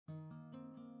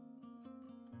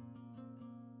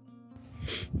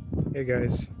Hey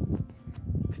guys,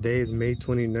 today is May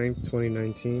 29th,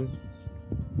 2019.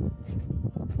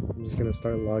 I'm just gonna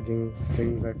start logging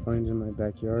things I find in my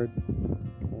backyard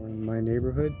or in my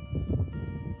neighborhood.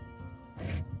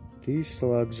 These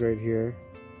slugs right here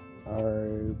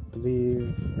are, I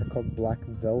believe, are called black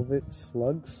velvet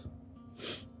slugs.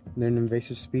 They're an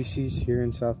invasive species here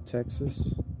in South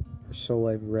Texas, or so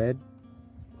I've read.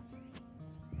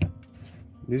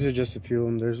 These are just a few of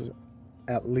them. There's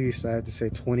at least, I have to say,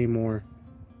 20 more.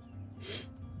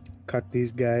 Cut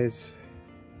these guys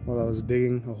while I was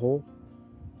digging a hole.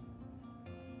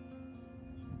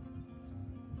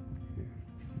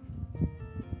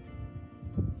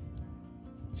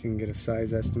 So you can get a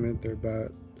size estimate. They're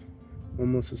about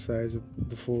almost the size of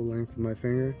the full length of my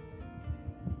finger.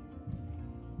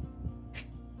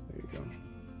 There you go.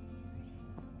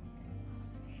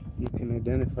 You can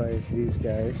identify these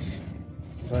guys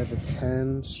by the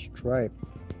tan stripe.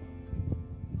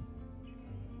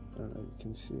 I don't know if you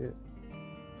can see it.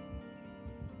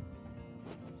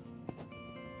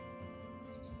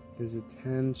 There's a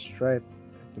tan stripe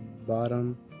at the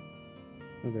bottom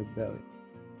of their belly.